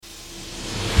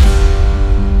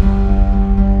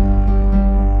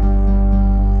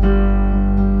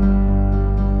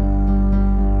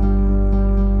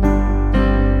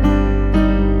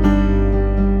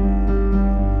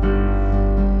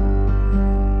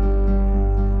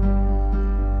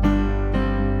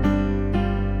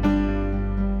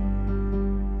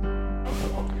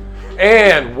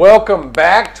And welcome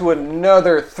back to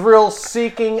another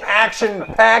thrill-seeking,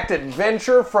 action-packed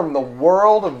adventure from the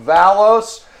world of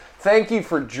Valos. Thank you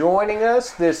for joining us.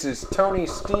 This is Tony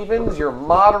Stevens, your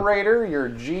moderator,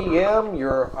 your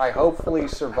GM, I hopefully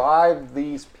survived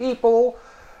these people.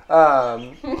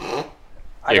 I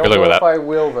don't know if I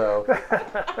will, though.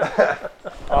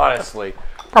 Honestly.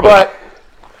 Probably But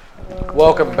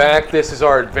welcome back. This is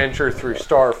our adventure through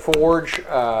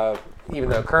Starforge. Even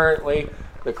though currently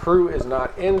the crew is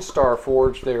not in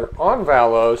Starforge, they're on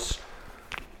Valos.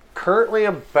 Currently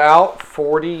about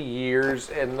 40 years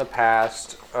in the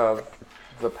past of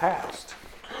the past.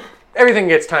 Everything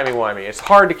gets timey-wimey. It's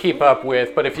hard to keep up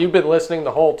with, but if you've been listening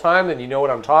the whole time, then you know what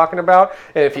I'm talking about.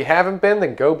 And if you haven't been,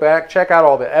 then go back, check out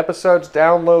all the episodes,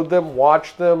 download them,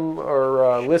 watch them,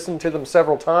 or listen to them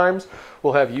several times.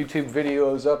 We'll have YouTube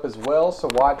videos up as well, so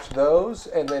watch those.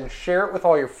 And then share it with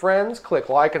all your friends. Click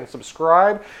like and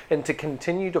subscribe, and to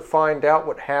continue to find out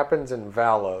what happens in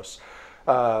Valos.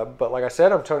 But like I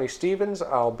said, I'm Tony Stevens.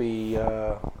 I'll be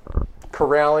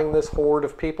corralling this horde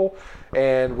of people,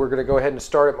 and we're going to go ahead and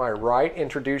start at my right.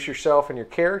 Introduce yourself and your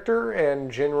character, and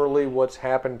generally what's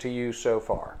happened to you so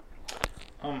far.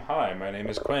 Hi, my name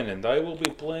is Quinn, and I will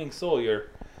be playing Sol, your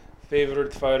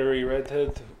favorite fiery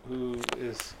redhead, who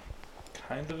is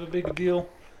kind of a big deal.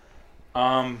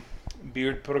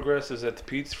 Beard progresses at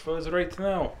Pete's Fuzz right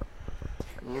now.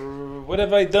 What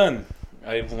have I done?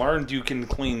 I've learned you can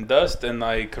clean dust, and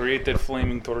I created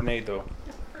Flaming Tornado.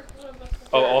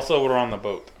 Oh, also we're on the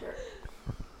boat.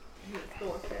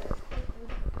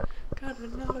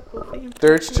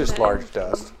 Dirt's just large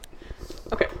dust.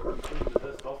 Okay.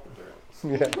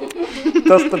 Yeah.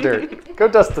 Dust the dirt. Go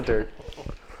dust the dirt.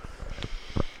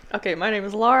 Okay, my name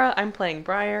is Laura. I'm playing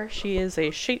Briar. She is a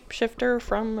shapeshifter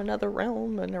from another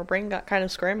realm, and her brain got kind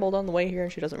of scrambled on the way here,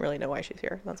 and she doesn't really know why she's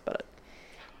here. That's about it.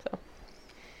 So.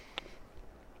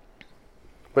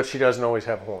 But she doesn't always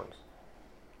have horns.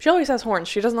 She always has horns.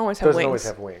 She doesn't always have Doesn't wings. always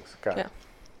have wings. Got it.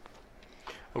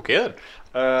 Okay.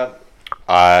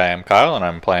 I'm Kyle, and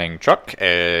I'm playing Chuck,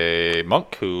 a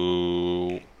monk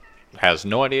who has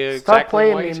no idea Stop exactly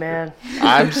playing why me, he's man. here.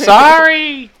 I'm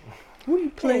sorry. What are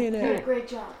you playing You did a at? great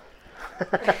job.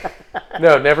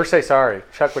 No, never say sorry.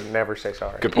 Chuck would never say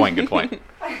sorry. Good point. Good point.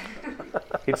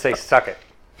 He'd say suck it.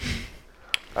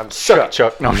 I'm Chuck.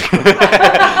 Chuck. Chuck. No.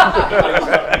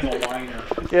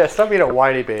 Yeah, stop being a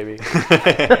whiny baby.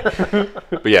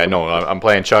 But yeah, no, I'm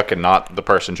playing Chuck, and not the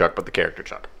person Chuck, but the character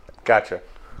Chuck. Gotcha.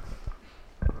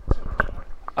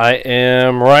 I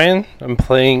am Ryan. I'm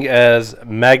playing as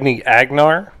Magni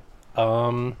Agnar.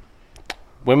 Women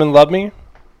love me.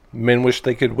 Men wish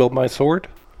they could wield my sword.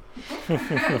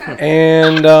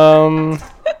 And Well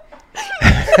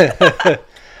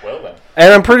then.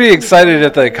 and I'm pretty excited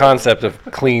at the concept of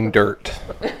clean dirt.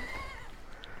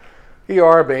 You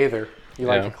are a bather. You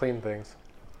like Yeah. to clean things.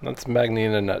 That's Magni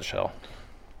in a nutshell.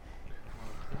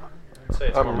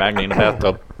 Or Magni in a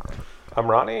bathtub.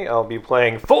 I'm Ronnie. I'll be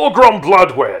playing Fulgrim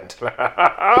Bloodwind.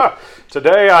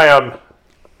 Today I am,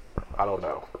 I don't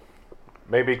know,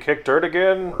 maybe kick dirt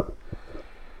again.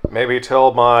 Maybe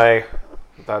tell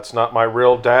that's not my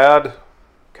real dad,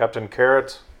 Captain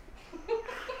Carrot,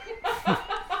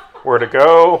 where to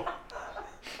go.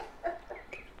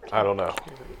 I don't know.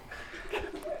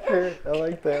 I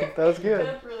like that. That was good.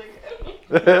 That's really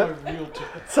good.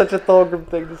 Such a Thulgrim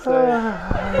thing to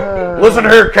say. Listen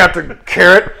here, Captain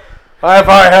Carrot. If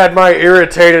I had my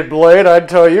irritated blade, I'd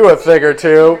tell you a thing or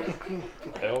two.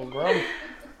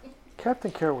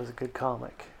 Captain Carrot was a good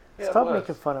comic. Yeah, it Stop was.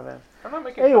 making fun of him. I'm not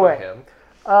making Anyway. fun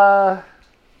of him.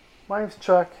 My name's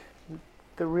Chuck,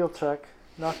 the real Chuck,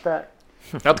 not that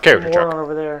Not the character moron Chuck.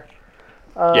 over there.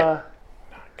 Yeah.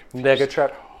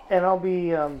 Negachuck. And I'll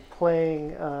be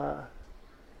playing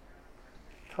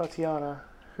Tatiana,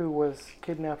 who was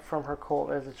kidnapped from her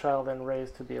cult as a child and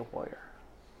raised to be a warrior.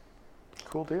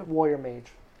 Cool deal. Warrior mage.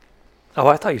 Oh,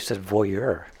 I thought you said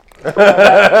voyeur.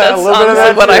 That A little bit of sounds that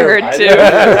like what I too. heard too.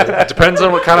 It depends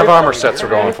on what kind of armor sets we're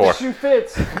going for. Shoe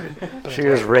fits. She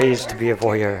was raised to be a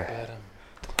voyeur.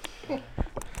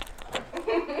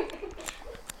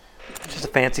 Just a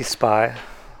fancy spy.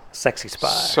 Sexy spy.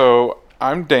 So,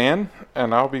 I'm Dan,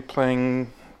 and I'll be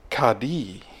playing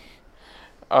Kadi.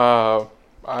 I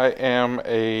am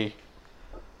a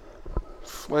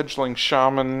fledgling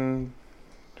shaman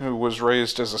who was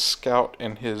raised as a scout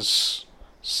in his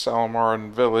Salamaran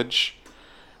village.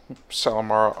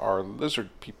 Salamara are lizard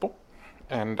people,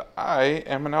 and I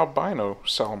am an albino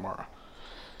Salamara.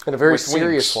 And a very With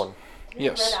serious wings. one.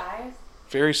 Yes. Red eyes.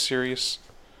 Very serious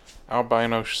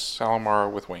albino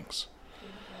Salamara with wings.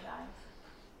 Red eyes.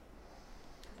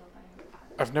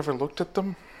 I've never looked at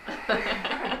them.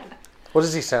 What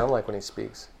does he sound like when he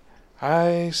speaks?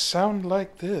 I sound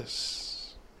like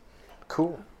this.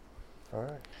 Cool. All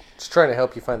right. Just trying to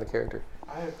help you find the character.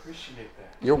 I appreciate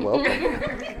that. You're welcome.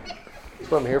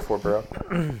 That's what I'm here for, bro.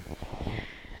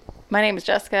 My name is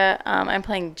Jessica. I'm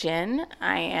playing Jin.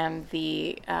 I am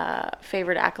the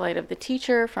favorite acolyte of the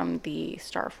teacher from the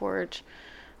Starforge.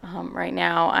 Right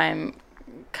now, I'm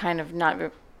kind of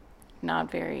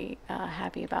not very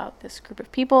happy about this group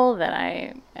of people that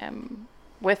I am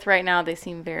with right now. They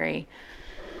seem very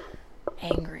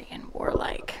angry and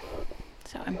warlike.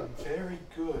 So I'm very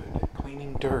good at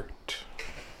cleaning dirt.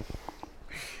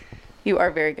 You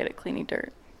are very good at cleaning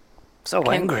dirt. So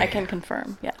angry. I can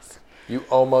confirm, yes. You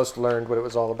almost learned what it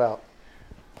was all about.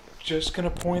 Just gonna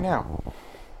point out.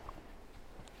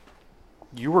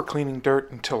 You were cleaning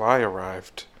dirt until I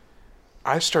arrived.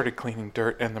 I started cleaning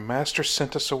dirt and the master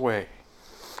sent us away.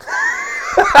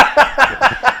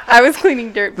 I was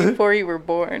cleaning dirt before you were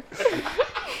born.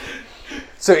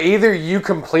 So either you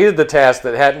completed the task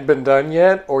that hadn't been done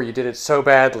yet, or you did it so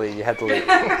badly you had to leave.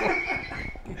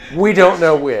 We don't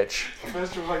know which.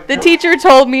 The teacher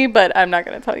told me, but I'm not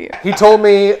going to tell you. He told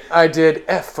me I did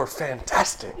F for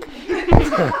fantastic.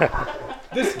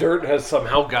 This dirt has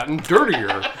somehow gotten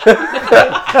dirtier.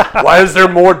 Why is there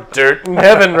more dirt in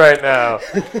heaven right now?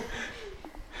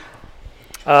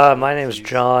 My name is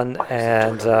John,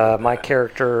 and my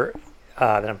character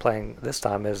that I'm playing this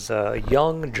time is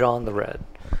young John the Red.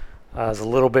 It's a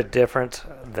little bit different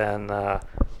than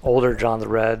older John the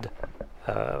Red.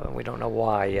 We don't know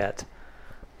why yet.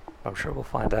 I'm sure we'll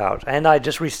find out. And I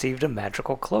just received a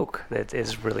magical cloak that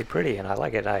is really pretty, and I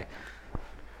like it. I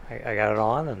got it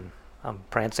on, and I'm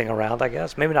prancing around, I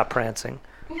guess. Maybe not prancing,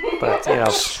 but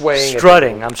Swaying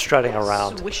strutting. I'm strutting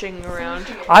around. Swishing around.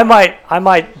 I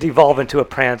might devolve into a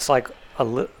prance like a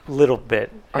little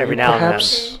bit every now and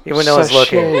then, even though it's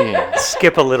looking.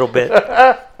 Skip a little bit.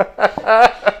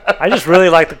 I just really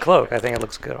like the cloak. I think it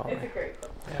looks good on me.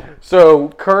 So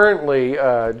currently,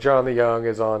 John the Young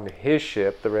is on his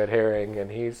ship, the Red Herring,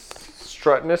 and he's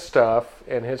strutting his stuff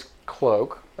in his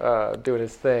cloak, doing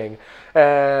his thing.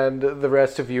 And the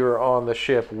rest of you are on the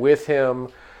ship with him.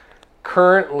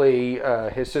 Currently,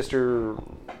 his sister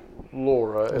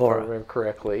Laura, if I remember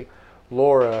correctly,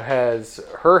 Laura has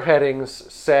her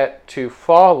headings set to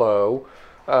follow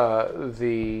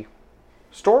the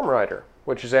Storm Rider,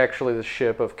 which is actually the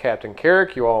ship of Captain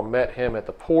Carrick. You all met him at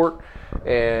the port,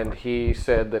 and he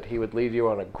said that he would lead you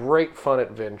on a great fun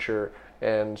adventure,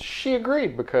 and she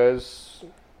agreed because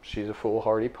she's a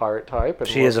foolhardy pirate type. And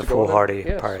she is a foolhardy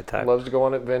pirate type. Loves to go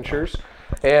on adventures,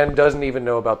 and doesn't even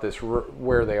know about this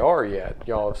where they are yet.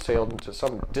 Y'all have sailed into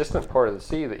some distant part of the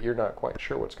sea that you're not quite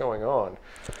sure what's going on.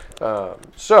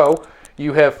 So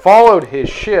you have followed his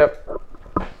ship,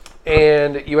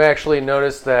 and you actually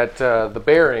notice that the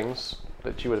bearings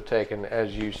that you would have taken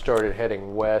as you started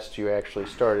heading west, you actually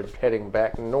started heading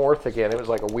back north again. It was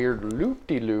like a weird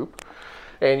loop-de-loop.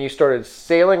 And you started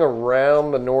sailing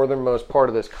around the northernmost part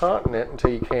of this continent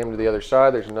until you came to the other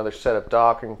side. There's another set of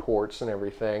docking ports and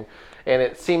everything. And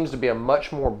it seems to be a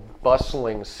much more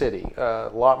bustling city. A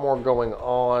lot more going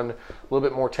on, a little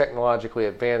bit more technologically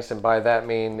advanced. And by that I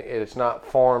mean it's not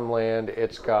farmland.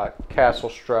 It's got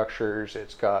castle structures.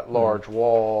 It's got large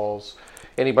walls.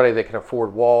 Anybody that can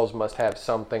afford walls must have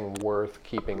something worth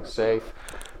keeping safe.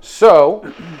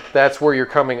 So that's where you're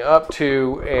coming up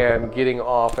to and getting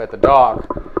off at the dock.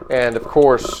 And of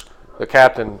course, the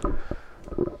captain,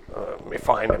 let me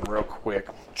find him real quick.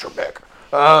 Trebek.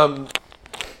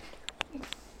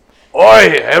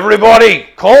 Oi, everybody,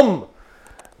 come.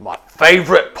 My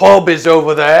favorite pub is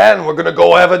over there, and we're going to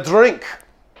go have a drink.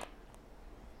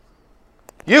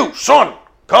 You, son,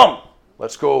 come.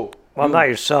 Let's go. Well, I'm not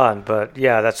your son, but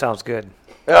yeah, that sounds good.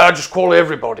 I just call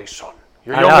everybody son.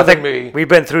 You're I know, younger I think than me. we've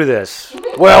been through this.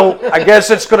 Well, I guess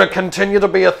it's going to continue to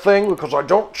be a thing because I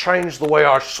don't change the way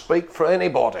I speak for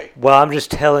anybody. Well, I'm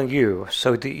just telling you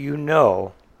so that you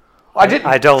know. I didn't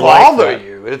I don't bother like that.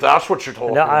 you, if that's what you're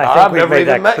talking No, I about. think I've we've never made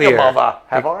even that met your clear. mother,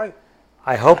 have I?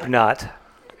 I hope not.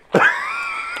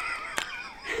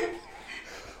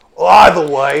 Well, either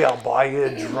way, I'll buy you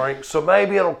a drink, so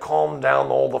maybe it'll calm down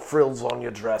all the frills on your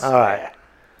dress. All right.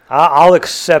 I'll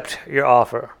accept your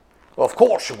offer. Well, of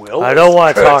course you will. I don't It's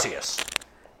want to talk. courteous.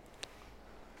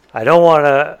 I don't want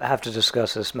to have to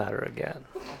discuss this matter again.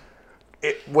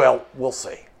 Well, we'll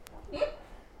see. Yes,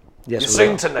 You we seem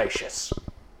will. tenacious.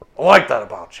 I like that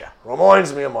about you.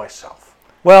 Reminds me of myself.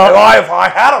 Well, If I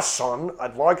had a son,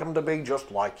 I'd like him to be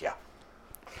just like you.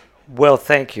 well,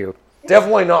 thank you.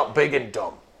 Definitely not big and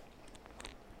dumb.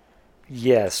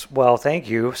 Yes, well, thank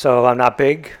you. So I'm not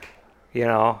big,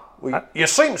 Well, you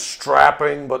seem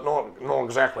strapping, but not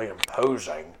exactly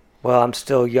imposing. Well, I'm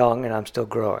still young and I'm still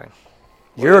growing.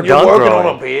 You're You're done working growing.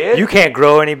 on a beard? You can't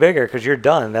grow any bigger because you're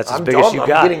done. That's as I'm big done. as you I'm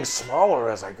got. getting smaller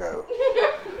as I go.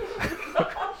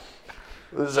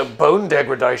 There's a bone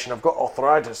degradation. I've got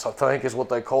arthritis, I think, is what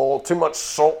they call it. Too much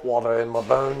salt water in my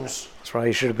bones. That's why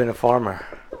you should have been a farmer.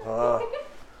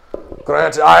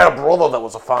 Granted, I had a brother that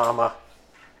was a farmer.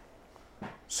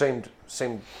 Seemed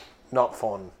not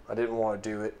fun. I didn't want to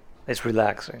do it. It's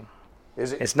relaxing.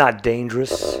 Is it? It's not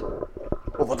dangerous.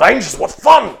 Well, the danger's what's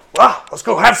fun. Let's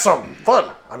go have some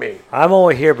fun. I mean, I'm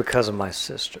only here because of my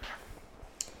sister.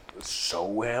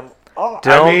 so am I. Don't.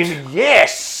 I mean,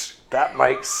 yes, that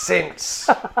makes sense.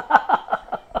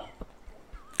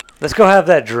 Let's go have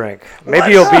that drink.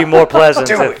 Maybe Let's it'll be more pleasant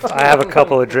do if it. I have a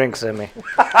couple of drinks in me.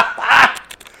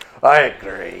 I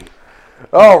agree.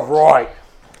 All right.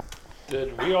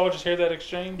 Did we all just hear that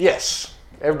exchange? Yes.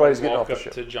 Everybody's getting off Walk the up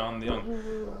ship. to John the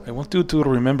Young. I want you to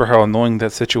remember how annoying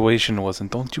that situation was, and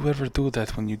don't you ever do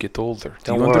that when you get older.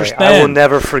 Don't do you worry, understand? I will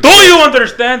never forget. Do you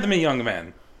understand me, young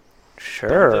man?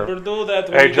 Sure. Don't ever do that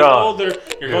when Hey, you John. get older.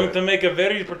 You're going to make a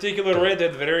very particular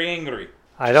redhead very angry.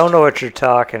 I don't know what you're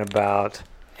talking about,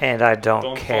 and I don't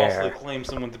Don't care. falsely claim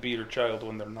someone to be your child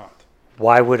when they're not.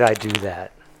 Why would I do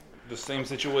that? The same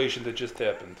situation that just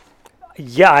happened.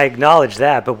 Yeah, I acknowledge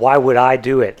that, but why would I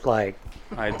do it? Like,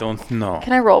 I don't know.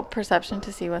 Can I roll perception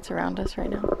to see what's around us right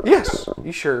now? Yes,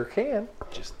 you sure can.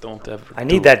 Just don't ever. I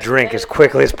need that drink as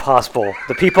quickly as possible.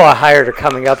 The people I hired are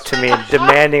coming up to me and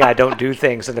demanding I don't do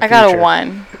things in the I future. got a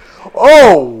 1.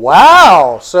 Oh,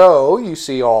 wow. So you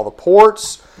see all the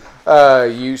ports.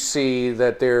 You see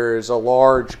that there's a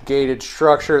large gated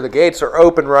structure. The gates are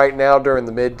open right now during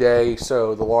the midday,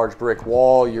 so the large brick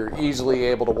wall, you're easily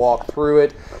able to walk through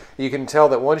it. You can tell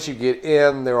that once you get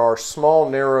in, there are small,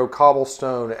 narrow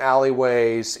cobblestone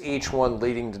alleyways, each one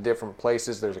leading to different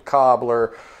places. There's a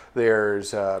cobbler,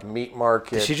 there's a meat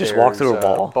market. Did she just walk through a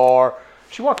wall? Bar.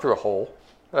 She walked through a hole.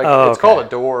 Like, Oh, it's okay. called a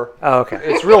door. Oh, okay.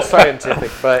 It's real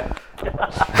scientific, but I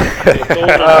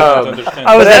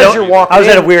was, as at, you're a, walking I was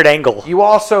at a in, weird angle. you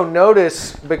also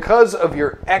notice, because of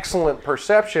your excellent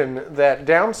perception, that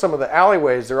down some of the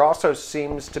alleyways there also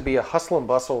seems to be a hustle and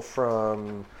bustle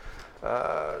from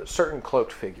certain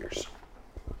cloaked figures.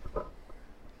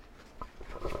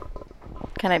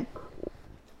 Can I?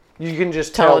 You can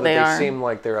just Tell tell what that they they are. seem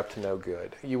like they're up to no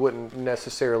good. You wouldn't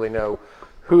necessarily know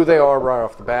who they are right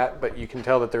off the bat, but you can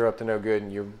tell that they're up to no good,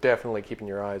 and you're definitely keeping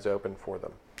your eyes open for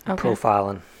them. Okay.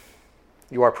 Profiling.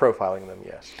 You are profiling them,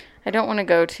 yes. I don't want to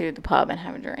go to the pub and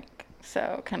have a drink.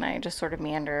 So can I just sort of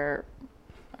meander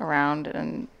around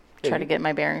and try to get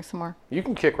my bearings some more? You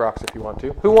can kick rocks if you want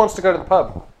to. Who wants to go to the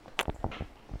pub?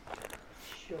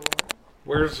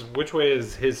 Which way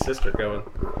is his sister going?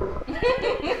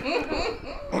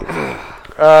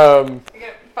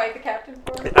 Fight the captain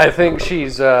for me? I think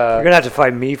she's. You're going to have to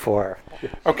fight me for her.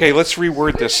 Okay, let's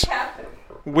reword this.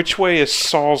 Which way is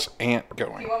Saul's aunt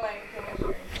going?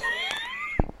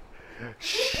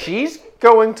 She's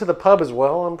going to the pub as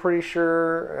well, I'm pretty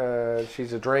sure.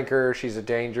 She's a drinker, she's a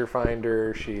danger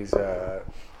finder, she's a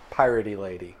piratey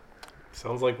lady.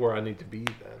 Sounds like where I need to be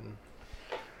then.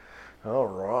 All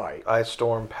right. I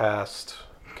storm past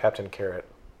Captain Carrot.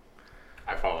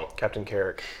 I follow. Captain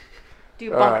Carrick. Do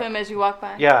you bump right. him as you walk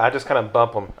by? Yeah, I just kind of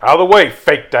bump him. Out of the way,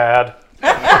 fake dad.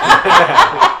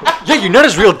 Yeah, you're not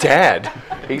his real dad.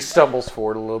 He stumbles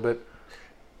forward a little bit.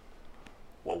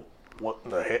 Well, what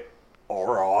in the heck? All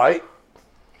right.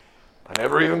 I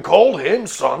never even called him,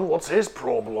 son. What's his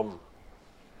problem?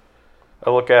 I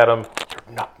look at him.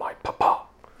 You're not my papa.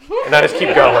 And I just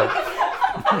keep going.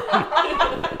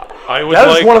 I would That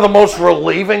is like. one of the most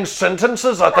relieving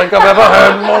sentences I think I've ever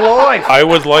heard in my life. I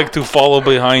would like to follow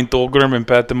behind Tolgrim and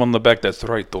pat him on the back. That's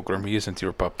right, Tolgrim. He isn't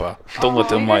your papa. Don't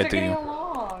let him lie to you.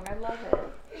 Along. I love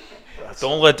it.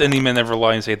 Don't let any man ever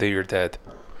lie and say they're your dad.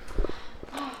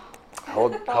 How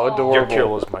Your adorable.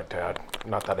 kill is my dad,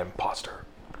 not that imposter.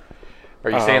 Are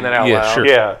you saying that out yeah, loud? sure.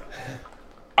 Yeah.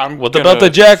 What about the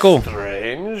jackal?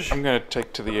 Strange. I'm gonna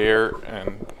take to the air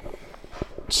and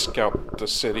scout the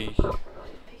city.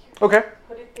 Okay.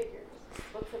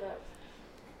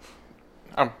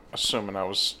 I'm assuming I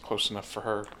was close enough for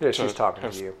her. Yeah, she's talking to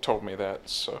have you. Told me that,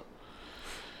 so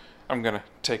I'm gonna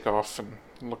take off and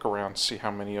look around, see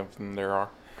how many of them there are.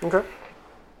 Okay.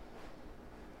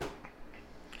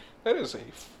 That is a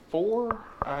 4.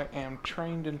 I am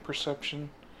trained in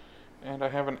perception, and I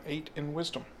have an 8 in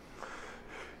wisdom.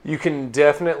 You can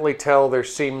definitely tell there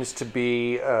seems to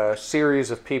be a series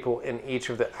of people in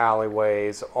each of the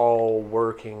alleyways, all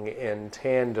working in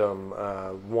tandem.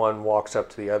 One walks up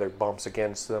to the other, bumps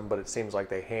against them, but it seems like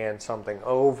they hand something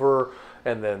over,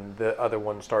 and then the other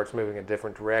one starts moving a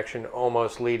different direction,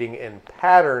 almost leading in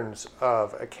patterns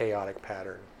of a chaotic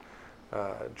pattern,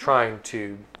 trying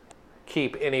to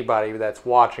keep anybody that's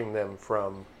watching them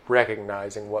from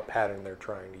recognizing what pattern they're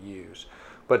trying to use.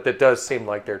 But that does seem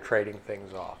like they're trading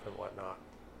things off and whatnot.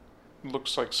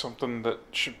 Looks like something that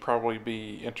should probably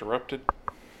be interrupted.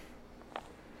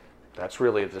 That's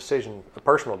really a decision, a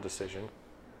personal decision.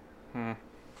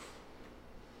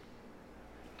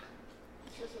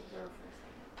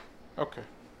 Okay.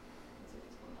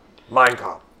 Mind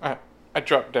calm. I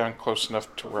dropped down close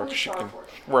enough to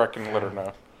where I can let her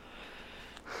know.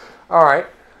 All right.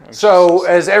 So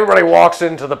as everybody walks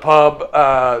into the pub,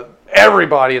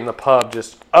 everybody in the pub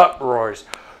just uproars.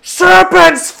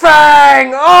 Serpent's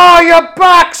Fang! Oh, you're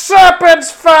back,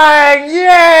 Serpent's Fang!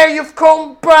 Yeah, you've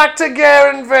come back to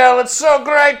Garenville. It's so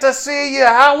great to see you.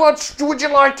 How much would you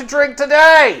like to drink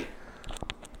today?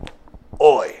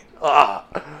 Oi.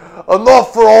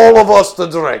 Enough for all of us to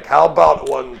drink. How about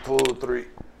 1, 2, 3,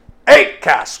 8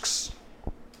 casks?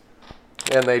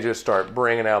 And they just start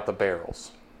bringing out the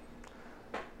barrels.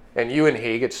 And you and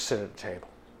he get to sit at the table.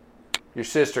 Your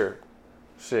sister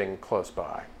sitting close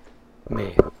by.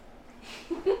 Me.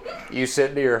 You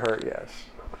sit near her, yes.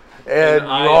 And you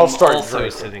I all am start also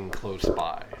drinking. sitting close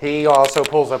by. He also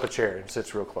pulls up a chair and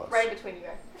sits real close. Right between you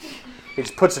guys. He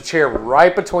just puts a chair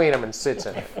right between them and sits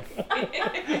in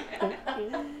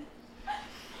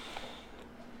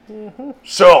it.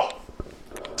 So,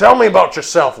 tell me about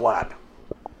yourself, lad.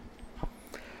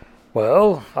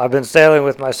 Well, I've been sailing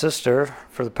with my sister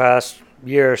for the past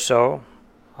year or so.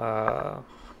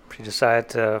 She decided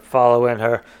to follow in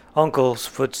her uncle's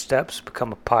footsteps,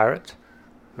 become a pirate,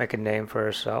 make a name for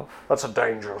herself. That's a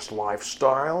dangerous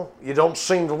lifestyle. You don't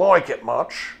seem to like it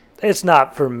much. It's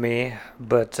not for me,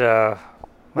 but my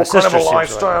What sister kind of a seems to like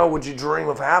lifestyle it. would you dream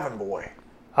of having, boy?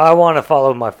 I want to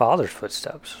follow my father's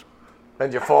footsteps.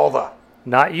 And your father?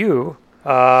 Not you.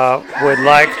 Would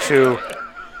like to.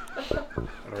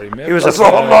 He was That's a.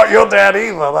 why I'm not your dad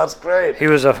either. That's great. He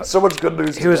was a. So much good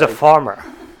news He was a today. farmer.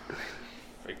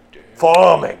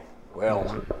 Farming.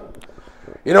 Well,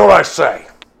 you know what I say.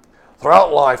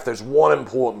 Throughout life, there's one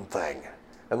important thing,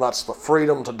 and that's the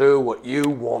freedom to do what you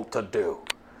want to do.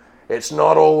 It's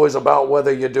not always about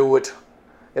whether you do it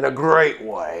in a great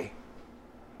way,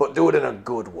 but do it in a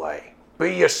good way.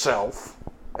 Be yourself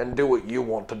and do what you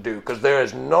want to do, because there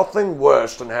is nothing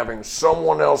worse than having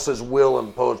someone else's will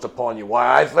imposed upon you.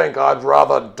 Why, I think I'd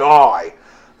rather die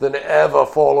than ever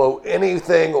follow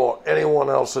anything or anyone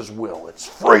else's will. It's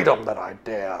freedom that I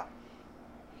dare.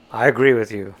 I agree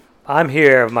with you. I'm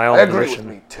here of my own I agree volition.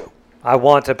 with me too. I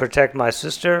want to protect my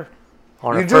sister.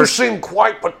 On You her do first. seem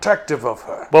quite protective of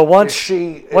her. Well, once Is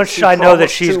she I know that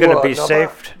promised she's to, going to be another?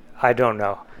 safe, I don't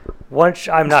know. Once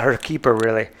I'm not her keeper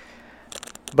really,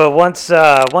 but once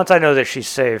I know that she's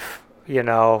safe, you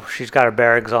know, she's got her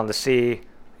bearings on the sea.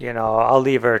 You know, I'll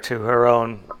leave her to her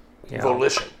own. You know,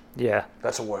 Volition. yeah,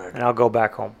 That's a word. and I'll go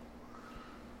back home.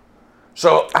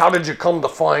 So, how did you come to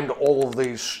find all of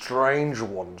these strange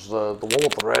ones? The one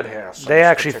with the red hair. seems They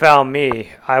actually particular. found me.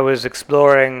 I was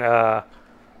exploring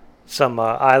some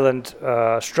island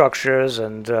structures,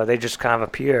 and they just kind of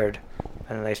appeared,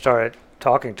 and they started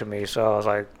talking to me. So I was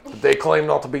like, They claim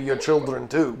not to be your children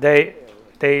too.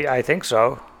 I think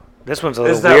so. This one's a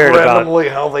little Is that weird about. randomly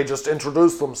how they just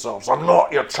introduce themselves? I'm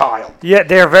not your child. Yeah,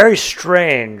 they're very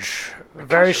strange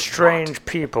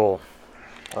people.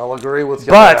 I'll agree with you.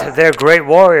 But there. they're great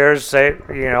warriors. They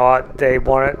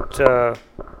wanted to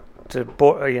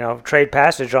trade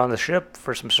passage on the ship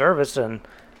for some service, and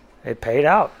it paid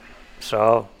out.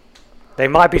 So they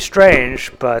might be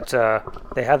strange, but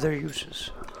they have their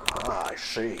uses. I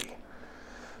see.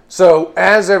 So,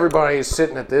 as everybody is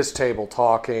sitting at this table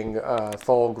talking,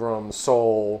 Thulgrim,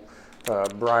 Soul,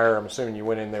 Briar, I'm assuming you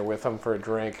went in there with them for a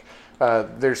drink.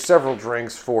 There's several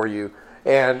drinks for you.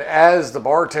 And as the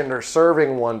bartender's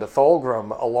serving one to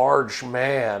Thulgrim, a large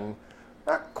man,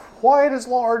 not quite as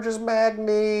large as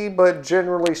Magni, but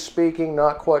generally speaking,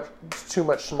 not quite too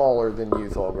much smaller than you,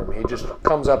 Thulgrim. He just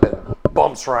comes up and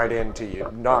bumps right into you,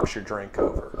 knocks your drink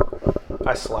over.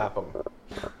 I slap him.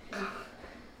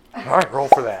 All right, roll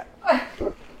for that.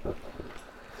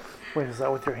 Wait, is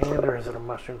that with your hand or is it a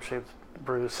mushroom-shaped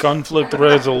bruise? Conflict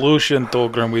resolution,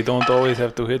 Tolgrim. We don't always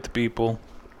have to hit people.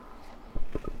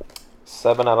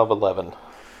 7 out of 11.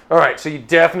 All right, so you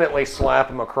definitely slap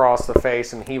him across the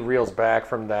face, and he reels back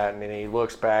from that, and then he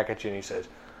looks back at you and he says,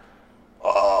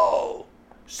 "Oh,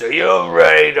 So you're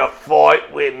ready to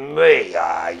fight with me,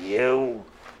 are you?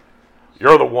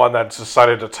 You're the one that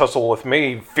decided to tussle with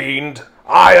me, fiend.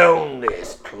 I own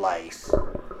this place.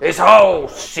 This whole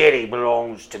city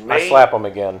belongs to me. I slap him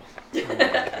again.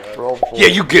 Yeah,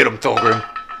 you get him, Thulgrim.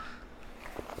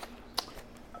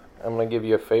 I'm gonna give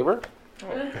you a favor.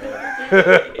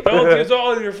 Don't use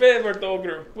all your favorite,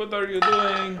 Thulgrim. What are you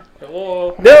doing?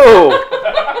 Hello? No!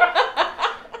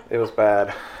 It was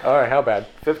bad. All right, how bad?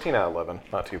 15 out of 11.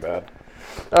 Not too bad.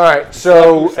 All right,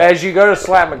 so as you go to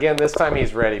slap him again, this time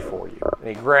he's ready for you. And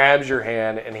he grabs your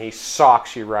hand and he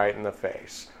socks you right in the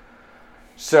face.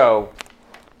 So,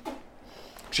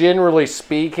 generally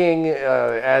speaking,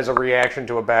 as a reaction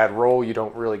to a bad roll, you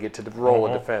don't really get to roll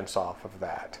a defense off of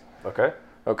that. Okay.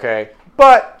 Okay?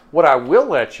 But what I will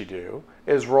let you do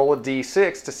is roll a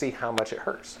d6 to see how much it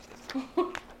hurts.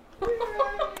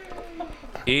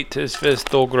 Eat his fist,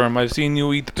 Thulgrim. I've seen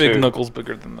you eat big 2. knuckles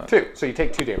bigger than that. 2. So you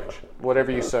take 2 damage.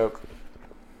 Whatever you soak,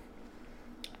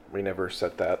 We never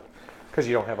set that. because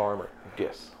you don't have armor.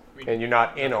 Yes. And you're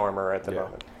not in armor at the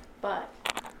moment. But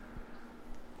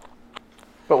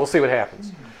But we'll see what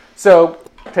happens. So,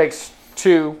 takes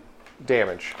 2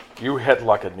 damage. You hit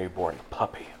like a newborn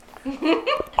puppy.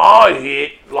 I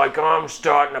hit like I'm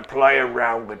starting to play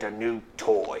around with a new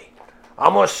toy.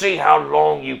 I'm gonna see how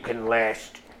long you can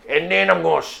last, and then I'm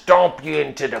gonna stomp you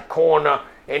into the corner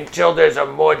until there's a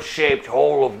mud-shaped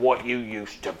hole of what you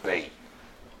used to be.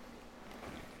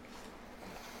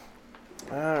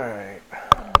 Alright.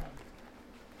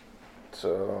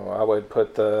 So I would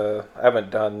put I haven't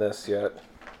done this yet.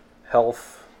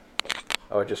 Health.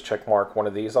 I would just check mark one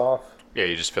of these off. Yeah,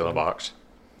 you just fill a box.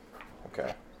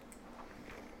 Okay.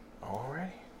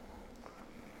 Alright.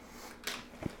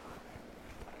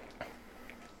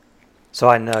 So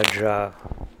I nudge the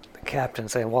captain,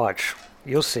 saying, "Watch,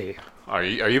 you'll see." Are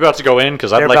you about to go in?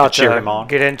 Because I'd They're like about to cheer him on.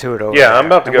 Get into it over Yeah, there. I'm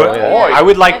about to go in. I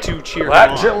would like to cheer him That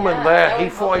on. gentleman there, he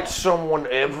fights someone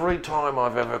every time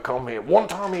I've ever come here. One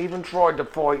time he even tried to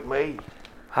fight me.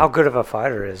 How good of a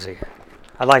fighter is he?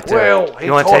 I'd like to. Well, he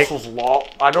you want to take? tussles a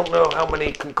lot. I don't know how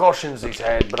many concussions he's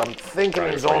had, but I'm thinking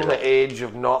he's on the edge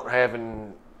of not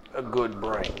having a good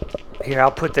brain. Here,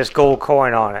 I'll put this gold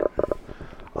coin on it.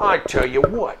 I tell you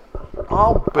what,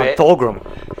 I'll bet. Thulgrim.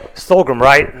 It's Thulgrim,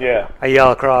 right? Yeah. I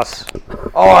yell across.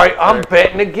 All right, I'm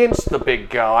betting against the big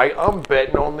guy. I'm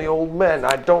betting on the old man.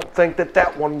 I don't think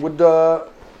that one would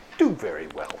do very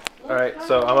well. Alright,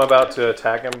 so I'm about to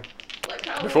attack him.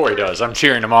 Before he does, I'm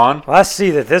cheering him on. Well, I see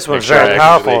that this Make one's sure very I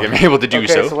powerful. actually am able to do Okay,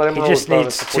 so. so let him He roll just his bonus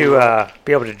needs before you roll. to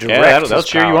be able to direct Yeah, that'll his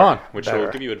cheer you power on, which will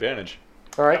better. give you advantage.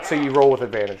 All right, so you roll with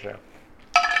advantage now.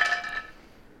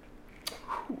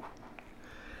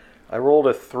 I rolled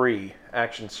a 3.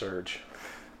 Action surge.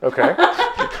 Okay.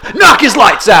 Knock his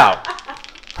lights out!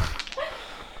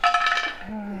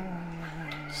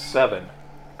 7.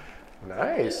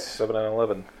 Nice. 7 and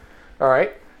 11. All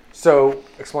right. So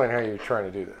explain how you're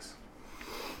trying to do this.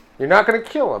 You're not going to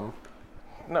kill him,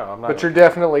 No, I'm not. but you're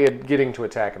definitely getting to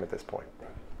attack him at this point.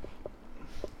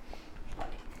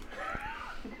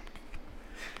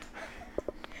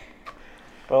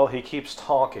 Well, he keeps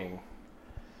talking.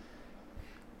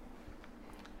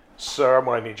 Sir, I'm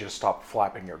going to need you to stop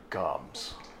flapping your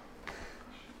gums.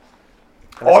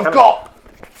 And it's I've kinda- got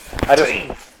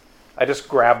I just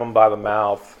grab him by the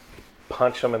mouth,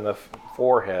 punch him in the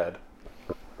forehead,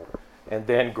 and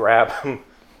then grab him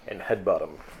and headbutt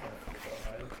him.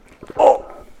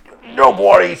 Oh,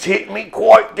 nobody's hit me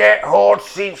quite that hard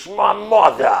since my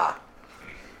mother.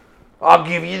 I'll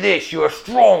give you this, you're a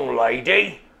strong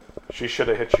lady. She should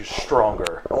have hit you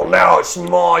stronger. Well, now it's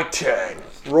my turn.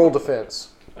 Roll defense.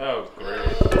 Oh, great.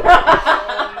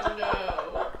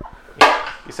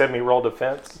 You said me roll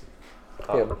defense?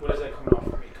 Yeah. What is that coming off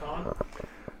from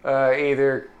Econ?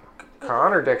 Either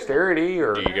con or dexterity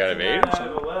or. Do you got evade? Out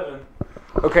of 11.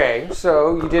 Okay,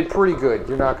 so you did pretty good.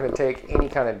 You're not going to take any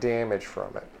kind of damage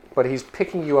from it. But he's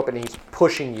picking you up and he's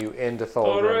pushing you into Thulgrim.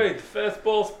 All right,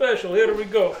 fastball special. Here we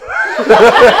go.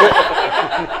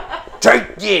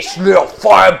 Take this, little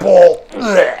fireball.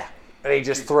 Blech. And he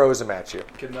just throws him at you.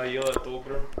 Can I yell at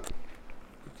Thulgrim?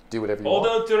 Do whatever you Hold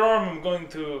want. out your arm. We're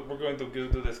going to do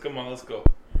this. Come on, let's go.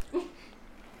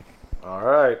 All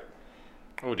right.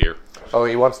 Oh dear. Oh,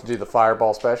 he wants to do the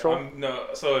fireball special? No,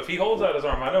 so if he holds out his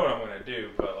arm, I know what I'm going to do,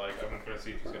 but like I'm going to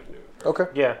see if he's going to do it. Okay.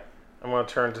 Yeah. I'm going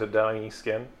to turn to Donnie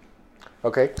Skin.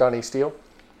 Okay, Donnie Steele.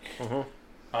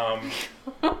 As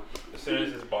soon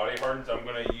as his body hardens, I'm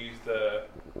going to use the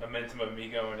momentum of me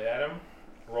going at him.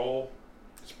 Roll,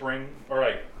 spring, or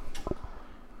like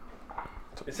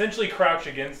essentially crouch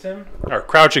against him. Or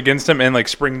crouch against him and like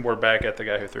springboard back at the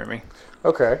guy who threw me.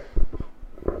 Okay.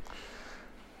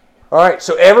 All right,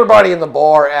 so everybody in the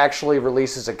bar actually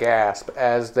releases a gasp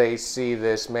as they see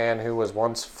this man who was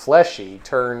once fleshy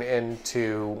turn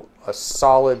into a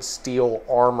solid steel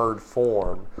armored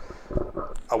form,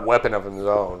 a weapon of his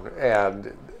own,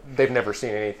 and they've never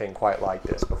seen anything quite like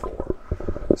this before.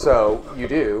 So you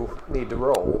do need to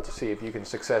roll to see if you can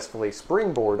successfully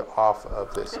springboard off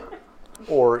of this,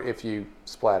 or if you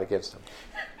splat against him.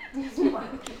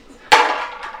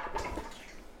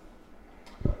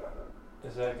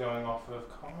 Is that going off of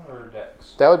con or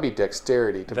dex? That would be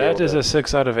dexterity. To be That able is to, a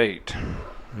 6 out of 8.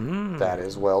 That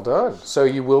is well done. So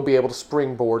you will be able to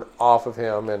springboard off of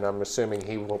him, and I'm assuming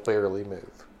he will barely move.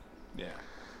 Yeah.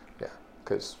 Yeah,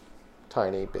 because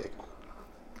tiny, big.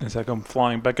 It's like I'm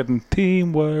flying back in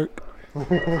teamwork. Yeah,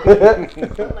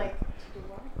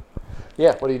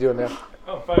 what are you doing now?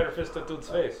 Oh, fire fist at dude's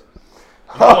face.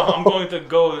 I'm going to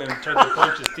go and try to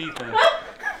punch his teeth in.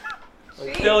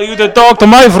 Tell you to talk to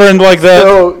my friend like that.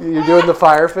 So you're doing the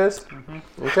fire fist?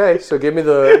 Mm-hmm. Okay, so give me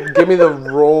the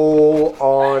roll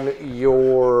on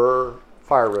your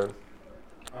fire rune.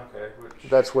 Okay, which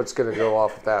That's what's going to go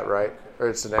off of that, right? Or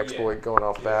it's an exploit going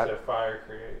off that. a fire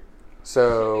create.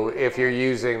 So if you're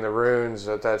using the runes,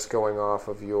 that's going off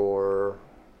of your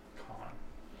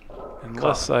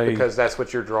Unless because that's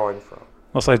what you're drawing from.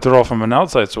 I draw from an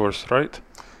outside source, right?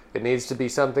 It needs to be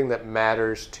something that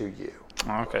matters to you.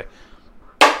 Okay.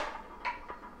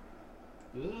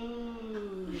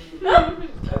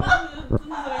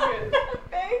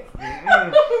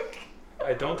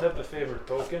 I don't have the favorite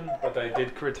token, but I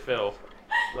did crit fail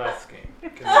last game.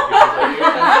 Can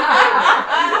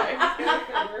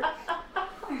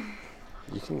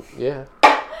You can, yeah.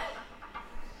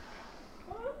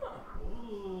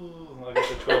 Ooh, I got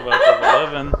the 12 out of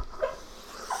 11.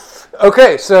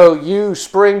 Okay, so you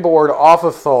springboard off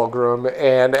of Thulgrim,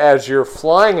 and as you're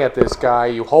flying at this guy,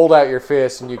 you hold out your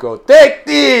fist and you go, "Take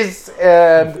this!"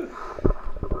 And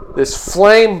this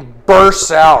flame bursts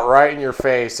out right in your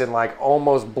face and like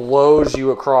almost blows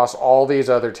you across all these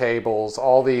other tables,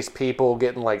 all these people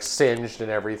getting like singed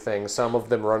and everything, some of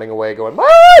them running away going,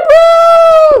 "My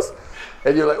boss!"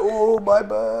 And you're like, "Oh, my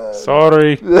bad."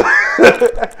 Sorry.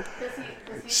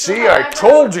 See, I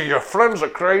told you your friends are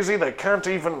crazy. They can't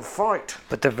even fight.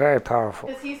 But they're very powerful.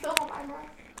 Does he still have eyebrows?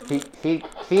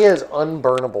 He has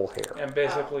unburnable hair. I'm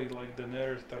basically like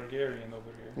Daenerys Targaryen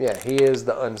over here. Yeah, he is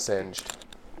the unsinged.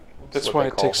 That's what why they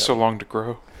it call takes him. so long to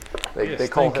grow. They Yes,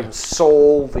 call thank him you.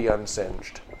 Soul the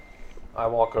Unsinged. I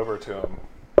walk over to him.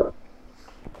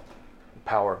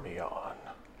 Power me on.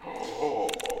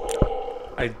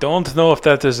 I don't know if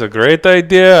that is a great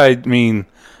idea. I mean,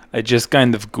 I just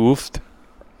kind of goofed.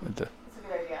 That's a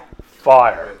good idea.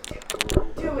 Fire.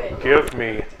 Do it. Give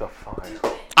me the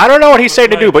fire. I don't know what he's saying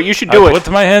to do, but you should do I it.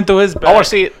 put my hand to his back. I want to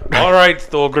see it. All right,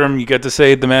 Thulgrim, you get to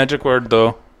say the magic word,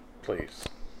 though. Please.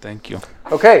 Thank you.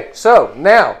 Okay, so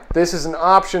now this is an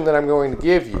option that I'm going to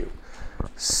give you.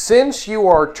 Since you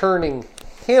are turning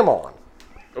him on,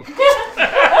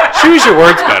 Choose your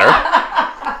words better.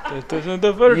 That isn't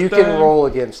the first you can time. roll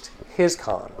against his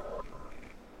con.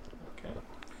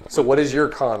 So what is your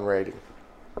con rating?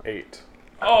 8.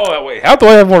 Oh, wait. How do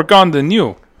I have more con than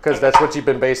you? Because that's what you've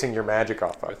been basing your magic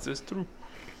off of. This is true.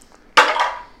 Does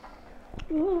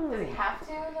he have to,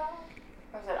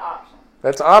 though? Or is it option?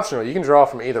 That's optional. You can draw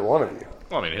from either one of you.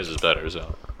 Well, I mean, his is better,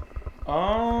 so.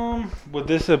 Would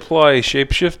this apply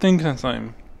shape-shifting since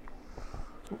I'm...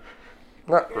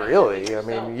 Not really. I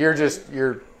mean, you're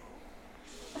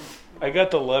I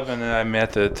got 11 and I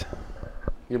met it.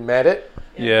 you met it.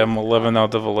 Yeah, I'm 11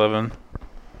 out of 11.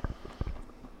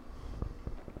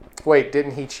 Wait,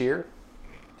 didn't he cheer?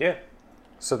 Yeah.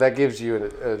 So that gives you an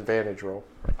advantage roll.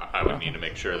 I would need to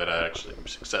make sure that I actually am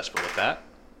successful with that.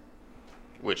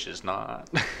 Which is not.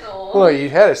 Well, you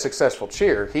had a successful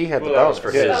cheer. He had the That was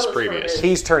bonus. for his previous.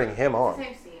 He's turning him on.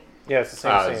 Same scene. Yeah, it's the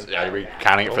same scene. Are we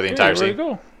counting it for the entire There we scene?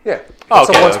 go. Yeah. Oh, It's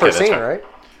okay, a once per okay, that's scene, fine. right?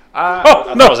 I Oh,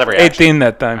 thought no. it was every action. 18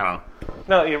 that I time. don't know.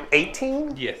 No, you're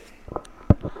 18? Yes.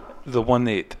 The 1-8.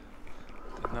 Did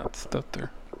not stutter.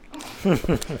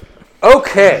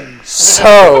 Okay,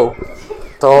 so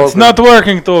It's not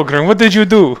working, Thulgrim. What did you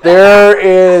do? there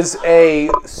is a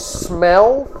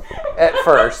smell at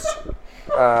first.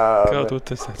 God, what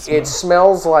does that smell? It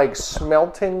smells like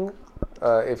smelting.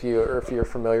 If you're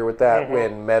familiar with that,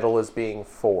 when metal is being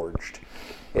forged,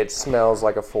 it smells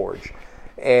like a forge,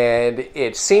 and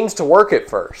it seems to work at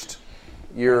first.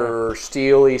 Your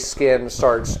steely skin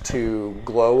starts to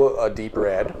glow a deep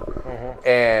red,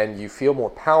 and you feel more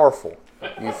powerful.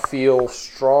 You feel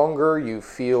stronger. You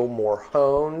feel more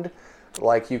honed,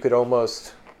 like you could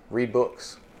almost read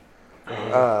books.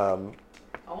 Almost.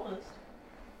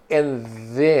 And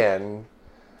then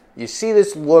you see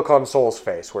this look on Soul's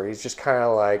face where he's just kind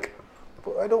of like,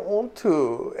 I don't want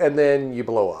to. And then you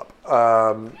blow up.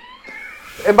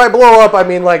 And by blow up, I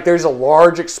mean like there's a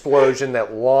large explosion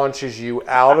that launches you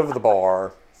out of the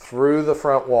bar, through the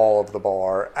front wall of the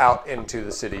bar, out into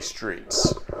the city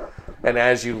streets. And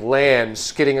as you land,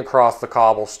 skidding across the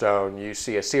cobblestone, you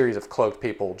see a series of cloaked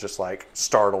people just like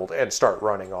startled and start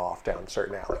running off down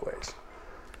certain alleyways.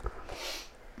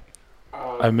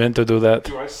 I meant to do that.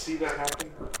 Do I see that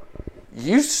happen?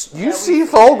 You see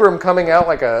Fulgrim coming out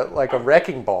like a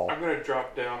wrecking ball. I'm going to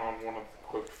drop down on one of the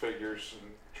cloaked figures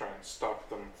and try and stop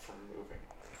them from moving.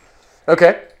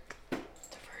 Okay.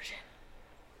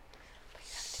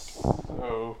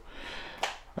 So,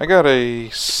 I got a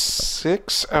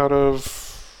 6 out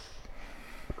of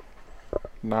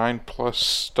 9 plus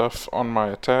stuff on my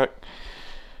attack.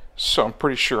 So I'm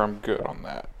pretty sure I'm good on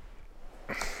that.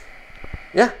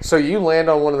 Yeah, so you land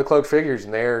on one of the cloaked figures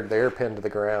and they're pinned to the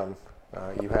ground.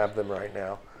 You have them right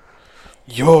now.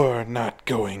 You're not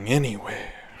going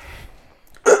anywhere.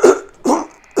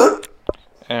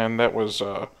 And that was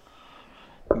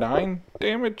 9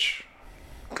 damage.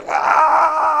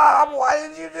 Why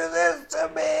did you do this to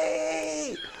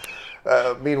me?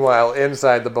 Meanwhile,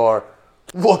 inside the bar,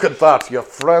 Look at that, your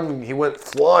friend, he went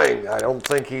flying. I don't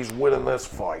think he's winning this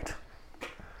fight.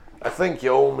 I think you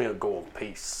owe me a gold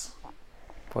piece.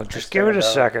 Well, just give it a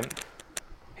second.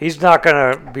 He's not going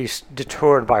to be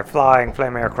deterred by flying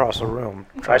flaming across the room.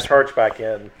 I charge back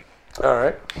in. all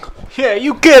right. Yeah,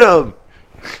 you get him.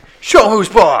 Show who's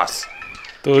boss.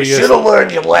 You should have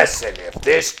learned your lesson. If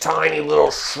this tiny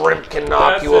little shrimp can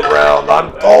knock you around,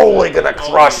 I'm totally gonna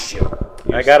crush you.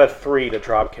 I got a 3 to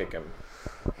drop kick him.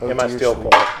 In my steel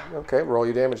point. Okay, roll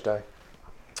your damage die.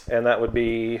 And that would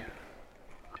be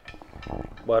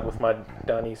what with my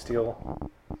Donnie steel?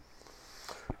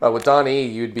 With Don E,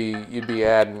 you'd be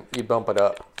adding, you bump it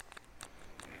up.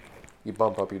 You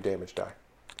bump up your damage die.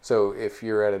 So if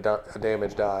you're at a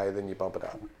damage die, then you bump it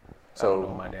up. I don't know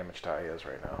what my damage die is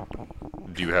right now.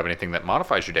 Do you have anything that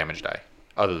modifies your damage die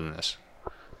other than this?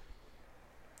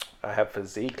 I have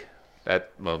physique.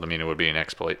 Well, I mean, it would be an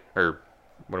exploit, or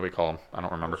what do we call them? I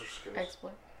don't remember.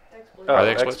 Exploit. Are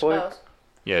they exploits? Exploit?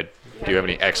 Yeah. Do you have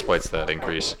any exploits that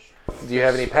increase? Do you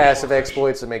have any passive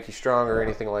exploits that make you stronger or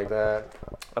anything like that?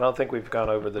 I don't think we've gone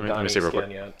over the Let me Donnie see real skin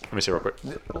quick. yet. Let me see real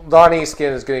quick. Don E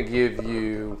skin is going to give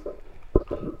you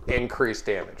increased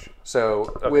damage.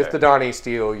 So with the Don E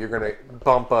steel, you're going to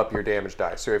bump up your damage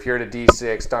die. So if you're at a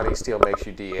D6, Don E steel makes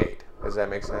you D8. Does that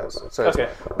make sense? So it's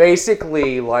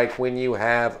basically like when you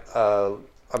have a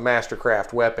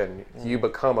Mastercraft weapon, you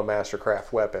become a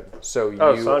Mastercraft weapon. So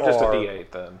so I'm just a D8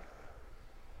 then.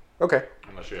 Okay.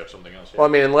 Unless you have something else. Well, I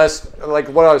mean, unless, like,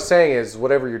 what I was saying is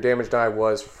whatever your damage die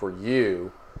was for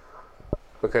you,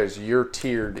 because you're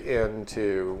tiered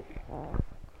into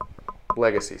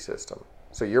Legacy system.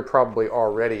 So you're probably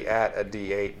already at a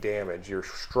D8 damage. You're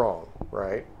strong,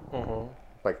 right? Mm-hmm.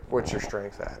 Like, what's your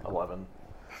strength at? 11.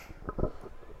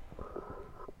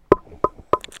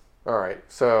 All right.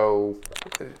 So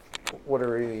what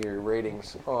are your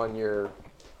ratings on your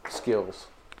skills?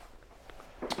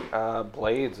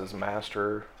 Blades is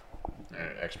master.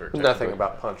 Expert. Nothing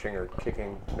about punching or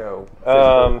kicking. No.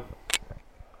 Um,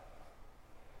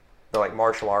 No, like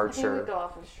martial I arts think we or go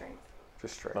off of strength.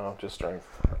 just strength. no, just strength.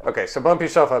 Okay, so bump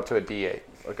yourself up to a D8,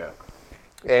 Okay.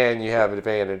 and you have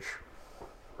advantage.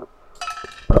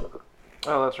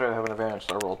 Oh, that's right. I have an advantage.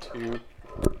 So I roll 2.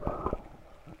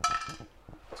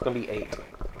 It's gonna be 8.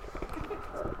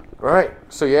 All right,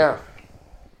 so yeah,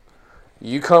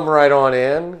 you come right on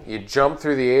in. You jump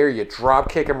through the air. You drop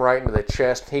kick him right into the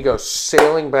chest. He goes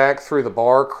sailing back through the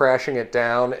bar, crashing it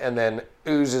down, and then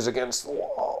oozes against the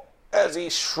wall as he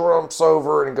shrumps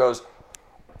over and goes,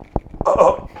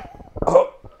 Oh,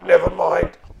 never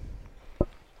mind.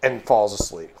 and falls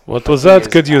asleep. What was He that?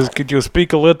 is Could you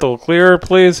speak a little clearer,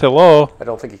 please? Hello. I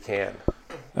don't think he can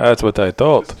That's what I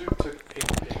thought. This dude took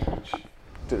 8 damage.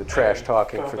 do the trash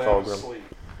talking Fell for down Fulgrim. asleep.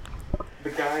 The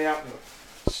guy out in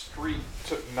the street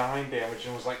took 9 damage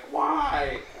and was like,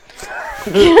 "Why?"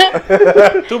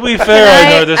 To be fair, I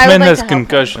know this I would man like has to help him.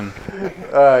 concussion.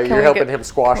 You're we helping go- him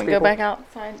squash Can we people. go back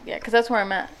outside? Yeah, because that's where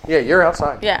I'm at. Yeah, you're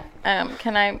outside. Yeah.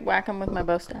 Can I whack him with my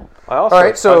bow staff? I also All right,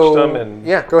 punched so him and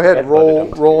yeah, go ahead.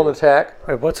 headbutted him. Roll an attack.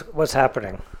 Wait, what's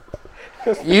happening?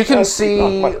 You can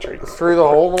see through the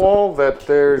hole in the wall that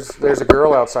there's a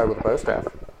girl outside with a bow staff.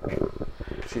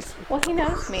 She's Well, he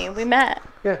knows me. We met.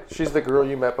 she's the girl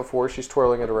you met before. She's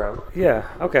twirling it around. Yeah,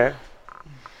 okay.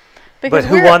 Because But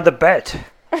who we're- won the bet?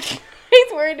 He's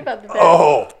worried about the bed.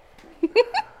 Oh.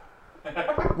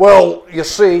 Well, you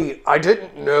see, I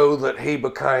didn't know that he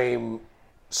became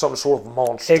some sort of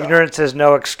monster. Ignorance is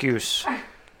no excuse.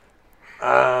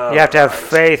 You have to have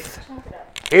faith.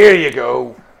 Here you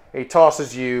go. He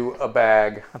tosses you a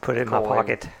bag. I put it in my coin.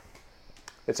 pocket.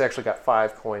 It's actually got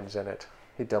 5 coins in it.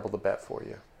 He doubled the bet for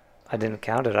you. I didn't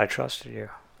count it. I trusted you.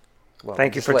 Well,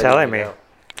 Thank you just for letting telling me. know.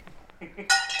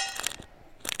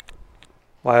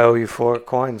 Why owe you 4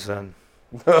 coins then?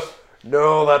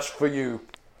 No, that's for you.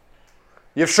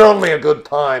 You've shown me a good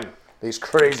time, these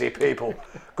crazy people.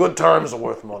 Good times are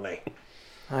worth money.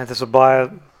 This will buy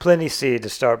plenty seed to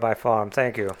start my farm.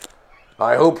 Thank you.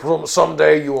 I hope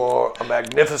someday you are a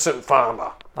magnificent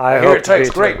farmer. I hear hope it to be takes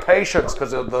too. great patience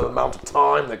because of the amount of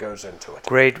time that goes into it.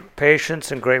 Great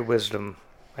patience and great wisdom.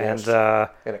 Yes. And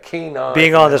And a keen eye.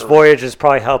 being for on this memory. voyage is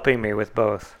probably helping me with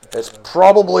both. It's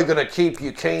probably going to keep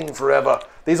you keen forever.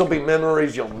 These will be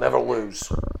memories you'll never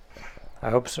lose. I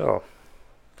hope so.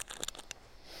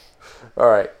 All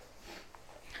right.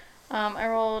 I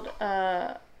rolled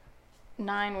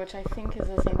 9, which I think is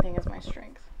the same thing as my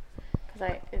strength.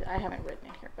 Because I haven't written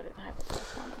it here, but I have a +1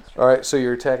 on strength. All right, so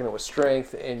you're attacking it with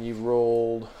strength, and you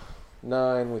rolled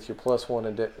 9 with your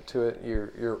 +1 to it.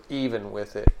 You're even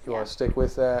with it. You want to stick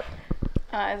with that,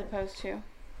 As opposed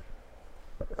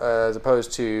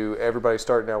to everybody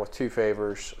starting out with 2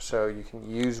 favors. So you can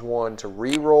use one to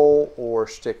re-roll or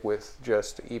stick with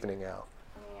just evening out.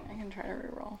 I mean, I can try to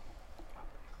reroll.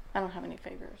 I don't have any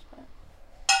favors, but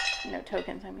no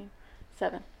tokens.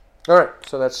 7. All right,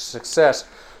 so that's a success.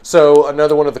 So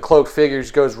another one of the cloaked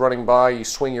figures goes running by. You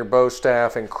swing your bow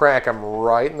staff and crack him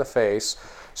right in the face.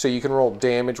 So you can roll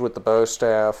damage with the bow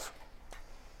staff.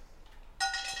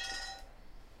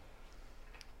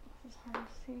 This is hard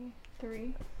to see.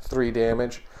 3. 3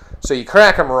 damage. So you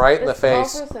crack him right in the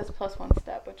face. This also says +1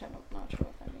 step, which I'm not sure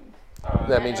what that means.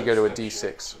 That means you go to a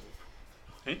D6.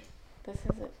 This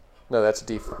is it. No, that's a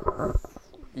D.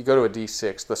 You go to a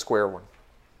D6, the square one.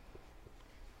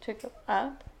 To go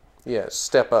up. Yeah,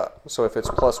 step up. So if it's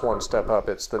 +1 step up,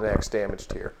 it's the next damage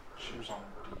tier. She was on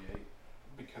D8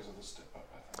 because of the step up,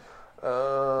 I think.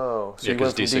 Oh, so Yeah, you 'cause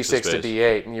went from D6 is D6 to base.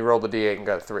 D8, and you rolled the D8 and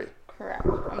got a 3. Correct.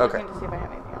 I'm Okay. looking to see if I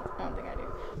have anything else. I don't think I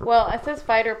do. Well, it says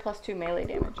fighter +2 melee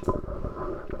damage.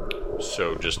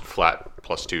 So just flat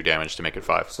 +2 damage to make it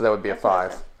 5. So that would be a That's what it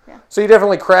 5. says. Yeah. So you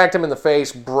definitely cracked him in the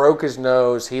face, broke his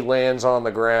nose. He lands on the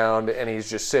ground, and he's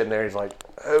just sitting there. He's like,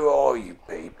 Who are you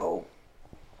people?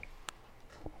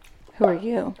 Who are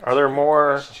you? Are there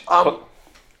more? Are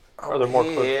there more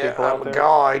cloaked Yeah, people I'm out a there?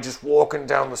 guy just walking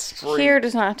down the street. Here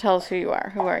does not tell us who you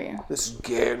are. Who are you? This is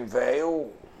Garen Vale.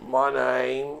 My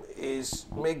name is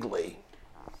Migley.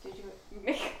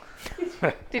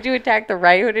 Did you attack the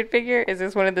right hooded figure? Is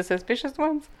this one of the suspicious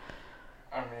ones?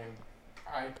 I mean,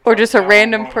 I Or just a got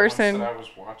random one of the ones person? that I was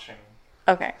watching.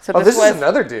 Okay, so oh, this this was is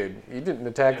another dude. You didn't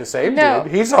attack the same No.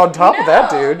 dude. He's on top of that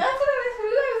dude. That's what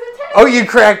I was attacking. Oh, you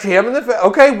cracked him in the face.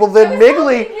 Okay, well then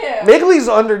Migley's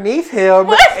underneath him,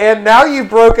 and now you've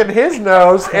broken his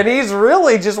nose, and he's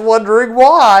really just wondering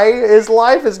why his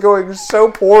life is going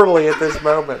so poorly at this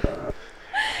moment.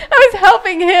 I was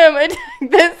helping him attack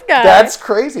this guy. That's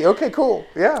crazy. Okay, cool.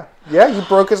 Yeah, you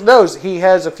broke his nose. He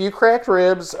has a few cracked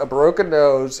ribs, a broken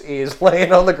nose. He is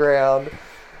laying on the ground.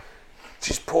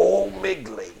 Just poor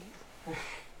Migley.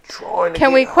 Trying to Can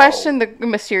get we home. question the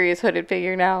mysterious hooded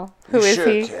figure now? Who You is sure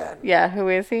he? can. Yeah, who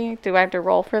is he? Do I have to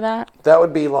roll for that? That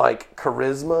would be like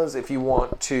charismas if you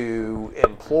want to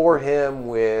implore him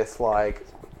with like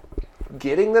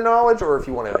getting the knowledge, or if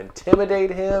you want to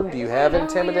intimidate him. Do you have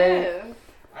intimidate?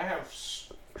 I have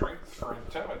strength for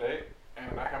intimidate,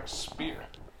 and I have a spear.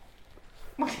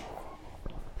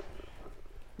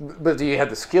 But do you have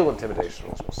the skill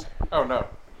intimidation? Oh no,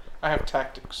 I have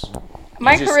tactics.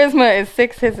 My just- charisma is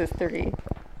 6, his is 3.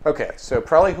 Okay, so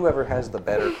probably whoever has the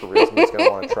better charisma is going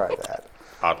to want to try that.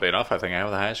 Oddly enough, I think I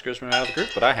have the highest charisma out of the group,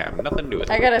 but I have nothing to do with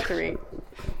it. I got a 3.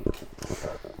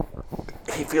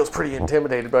 He feels pretty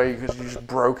intimidated by you because you just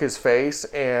broke his face,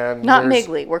 and Not there's-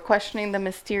 Migley. We're questioning the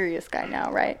mysterious guy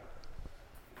now, right?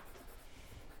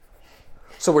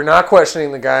 So we're not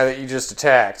questioning the guy that you just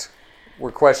attacked.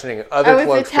 We're questioning other I was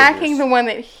cloaked attacking figures. the one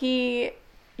that he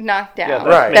knocked down. Yeah, that's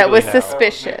Right. That was Migley now.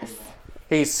 suspicious.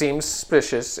 He seems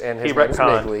suspicious, and his He name's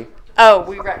retconned. Migley. Oh,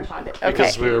 we retconned it. Okay.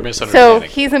 Because we were So misunderstanding.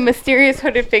 he's a mysterious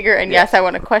hooded figure, and yes, I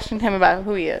want to question him about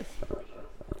who he is.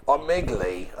 I'm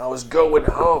Migley. I was going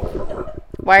home.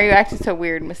 Why are you acting so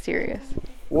weird and mysterious?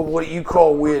 Well, what you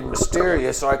call weird and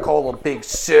mysterious, I call a big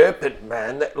serpent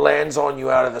man that lands on you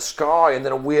out of the sky, and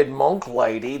then a weird monk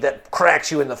lady that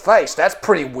cracks you in the face. That's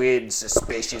pretty weird and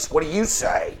suspicious. What do you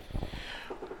say?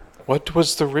 What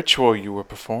was the ritual you were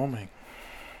performing?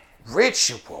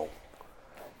 Ritual?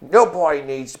 Nobody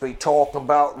needs to be talking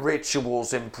about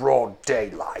rituals in broad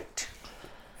daylight.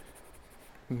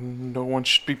 No one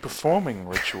should be performing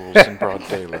rituals in broad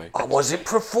daylight. I wasn't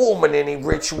performing any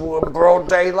ritual in broad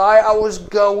daylight. I was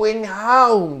going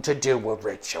home to do a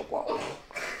ritual.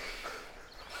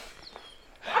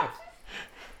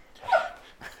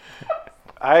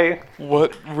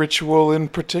 What ritual in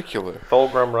particular?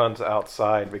 Thulgrim runs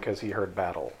outside because he heard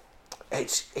battle.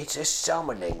 It's a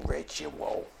summoning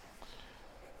ritual,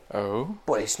 Oh?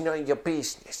 but it's none of your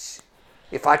business.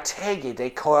 If I tell you, they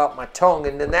cut out my tongue,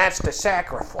 and then that's the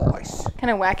sacrifice. Can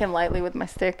I whack him lightly with my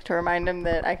stick to remind him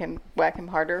that I can whack him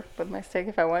harder with my stick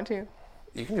if I want to?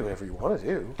 You can do whatever you want to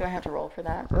do. Do I have to roll for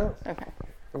that? No. Okay.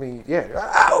 I mean, yeah.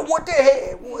 Oh, what the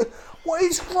hell? What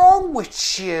is wrong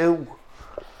with you?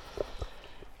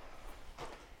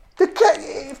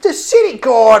 If the city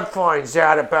guard finds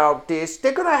out about this,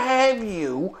 they're gonna have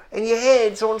you and your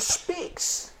heads on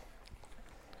spikes.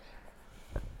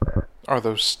 Are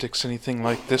those sticks anything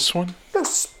like this one? No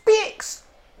spikes?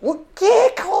 Well, yeah,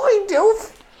 kind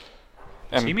of.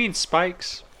 And You mean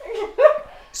spikes?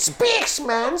 Spikes,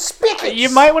 man, spigots. You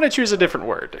might want to choose a different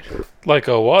word. Like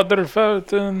a water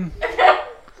fountain.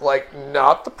 Like,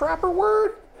 not the proper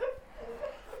word?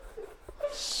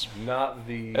 Not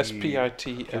the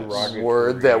SPITS.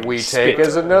 Word that we take Spit.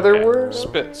 as another word?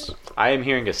 Spits. I am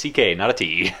hearing a CK, not a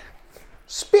T.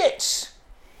 Spits.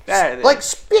 Ah, Like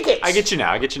spigots. I get you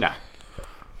now. I get you now.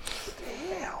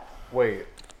 Wait.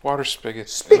 Water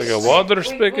spigots. Like a water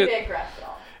spigot.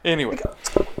 Anyway,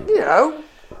 You know,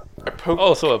 I poked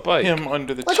Also a bike. him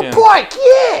under the like chin. a bike,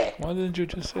 yeah. Why didn't you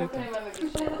just say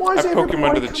that? Why is I poke him everybody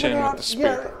under the coming chin out- with the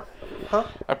spear.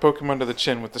 I poke him under the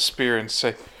chin with the spear and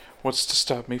say, "What's to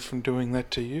stop me from doing that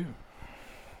to you?"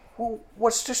 Well,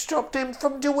 what's to stop them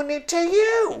from doing it to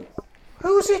you?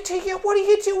 Who's it to you? What are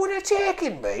you doing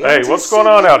attacking me? Hey, I'm what's just going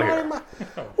on sitting out there here? in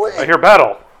my- What- I hear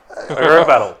battle. I hear a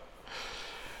battle.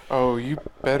 Oh, you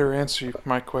better answer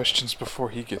my questions before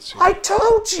he gets here. I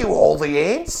told you all the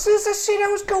answers. I said I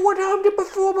was going home to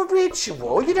perform a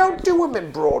ritual. You don't do them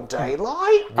in broad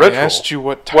daylight. I asked you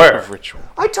what type Where? of ritual.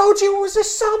 I told you it was a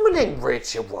summoning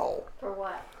ritual. For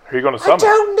what? Who are you going to I summon?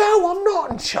 don't know. I'm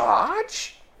not in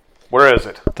charge. Where is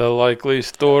it? The likely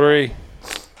story.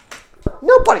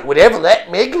 Nobody would ever let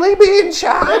Migley be in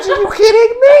charge. Are you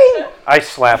kidding me? I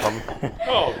slap him.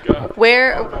 Oh, God.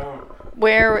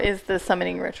 Where is the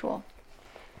summoning ritual?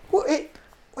 Well,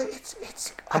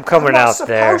 it's. I'm coming not out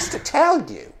there. supposed to tell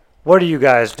you. What are you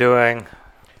guys doing?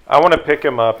 I want to pick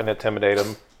him up and intimidate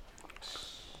him.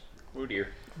 Oh dear.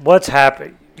 What's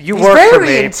happening? You He's work for very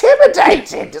me.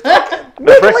 intimidated.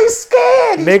 Migley's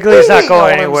scared. He's Migley's not beating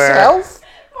going on anywhere. himself.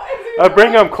 I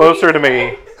bring him closer to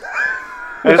me.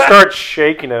 I start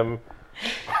shaking him.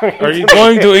 Are you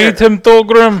going to eat him,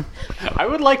 Thulgrim? I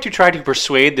would like to try to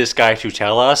persuade this guy to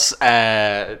tell us.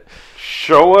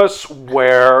 Show us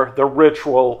where the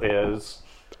ritual is.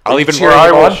 I'll even Cheer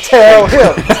him on. Tell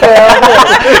him.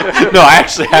 No, I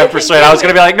actually have persuade. I was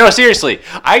gonna be like, no, seriously,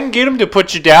 I can get him to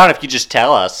put you down if you just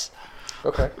tell us.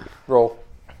 Okay, roll.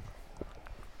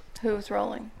 Who's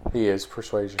rolling? He is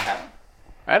persuasion.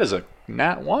 That is a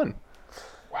nat 1.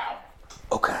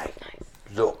 Okay,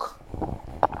 look.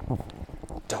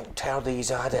 Don't tell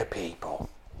these other people.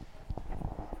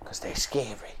 Because they're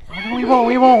scary. No,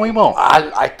 we won't.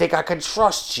 I think I can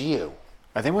trust you.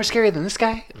 Are they more scary than this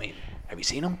guy? I mean, have you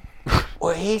seen him?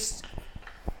 Well,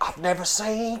 I've never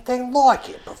seen anything like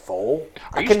it before.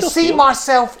 I you can still see stealing?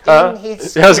 myself in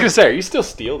his. I was gonna say, are you still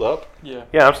steeled up? Yeah,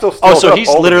 I'm still. Oh, so up he's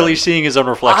all the literally time. seeing his own I've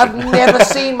reflection. never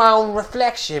seen my own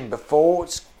reflection before.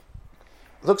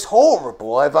 Looks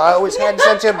horrible. I've always had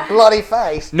such a bloody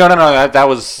face. No. That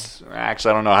was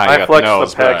actually I don't know how you I got flex the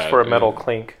nose, the pegs but, for a metal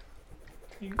clink.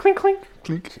 Clink, clink.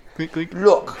 Clink.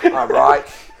 Look, all right.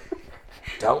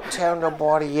 Don't tell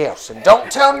nobody else, and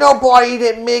don't tell nobody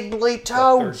that Migley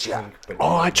told you.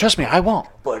 Oh, trust me, I won't.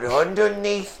 But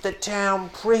underneath the town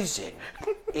prison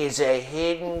is a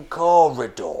hidden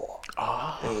corridor.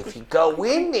 And if you go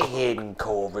in the hidden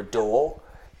corridor,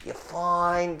 you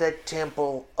find the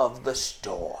Temple of the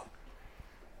Storm.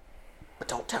 But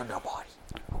don't tell nobody.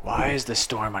 Why is the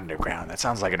storm underground? That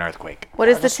sounds like an earthquake. What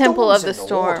is the Temple of the storm's in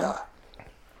Storm? order.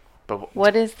 But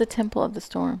What is the Temple of the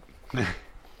Storm?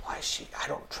 Why is she? I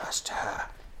don't trust her.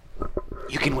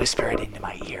 you can whisper it into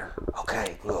my ear.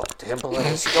 Okay, look, Temple of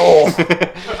the Storm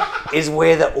is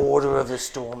where the Order of the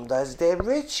Storm does their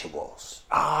rituals.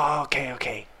 Oh,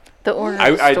 okay. The Order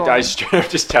of the Storm. I straight up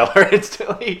just tell her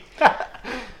instantly.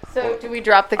 So do we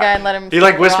drop the guy and let him? He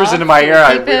like figure whispers off? into my Do we ear.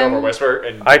 I keep read him? over whisper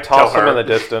and I toss tell him her. in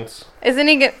the distance. Isn't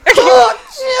he good?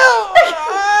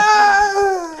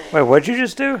 Wait, what'd you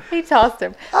just do? He tossed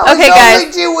him. I Okay, was guys.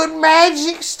 only doing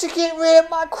magics to get rid of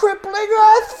my crippling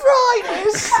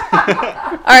arthritis.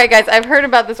 All right, guys. I've heard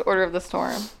about this Order of the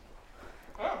Storm.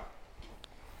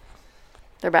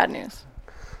 They're bad news.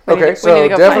 We need Okay, to- we need to so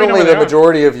go definitely find the them.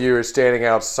 majority of you are standing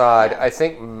outside. I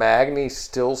think Magni's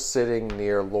still sitting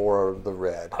near Laura the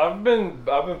Red. I've been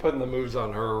putting the moves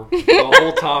on her the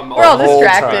whole time. We're all the whole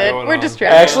time distracted. going We're on.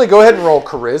 distracted. Actually, go ahead and roll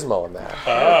charisma on that.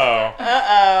 Oh.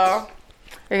 Uh-oh.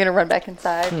 You're going to run back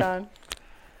inside, John?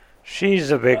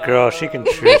 She's a big girl. She can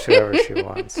choose whoever she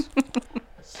wants.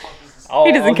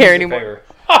 He doesn't care anymore.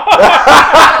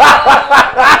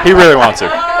 He really wants to.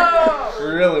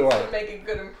 Really want it. Make a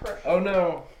good impression. Oh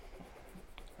no.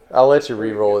 I'll let you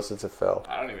re-roll it since it fell.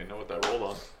 I don't even know what that rolled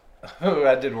on. Oh,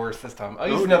 I did worse this time. I'll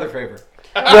use another favor.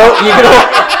 No,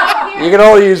 you can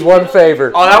only use one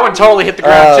favor. Oh, that one totally hit the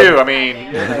ground too. I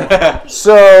mean, That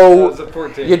So was a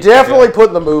 14. you definitely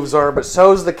putting the moves on her, but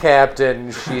so's the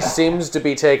captain. She seems to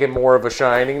be taking more of a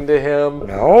shining to him.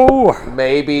 No.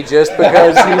 Maybe just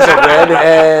because he's a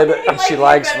redhead and she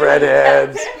likes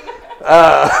redheads.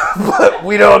 But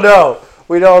we don't know.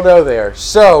 We don't know there.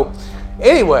 So,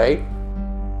 anyway,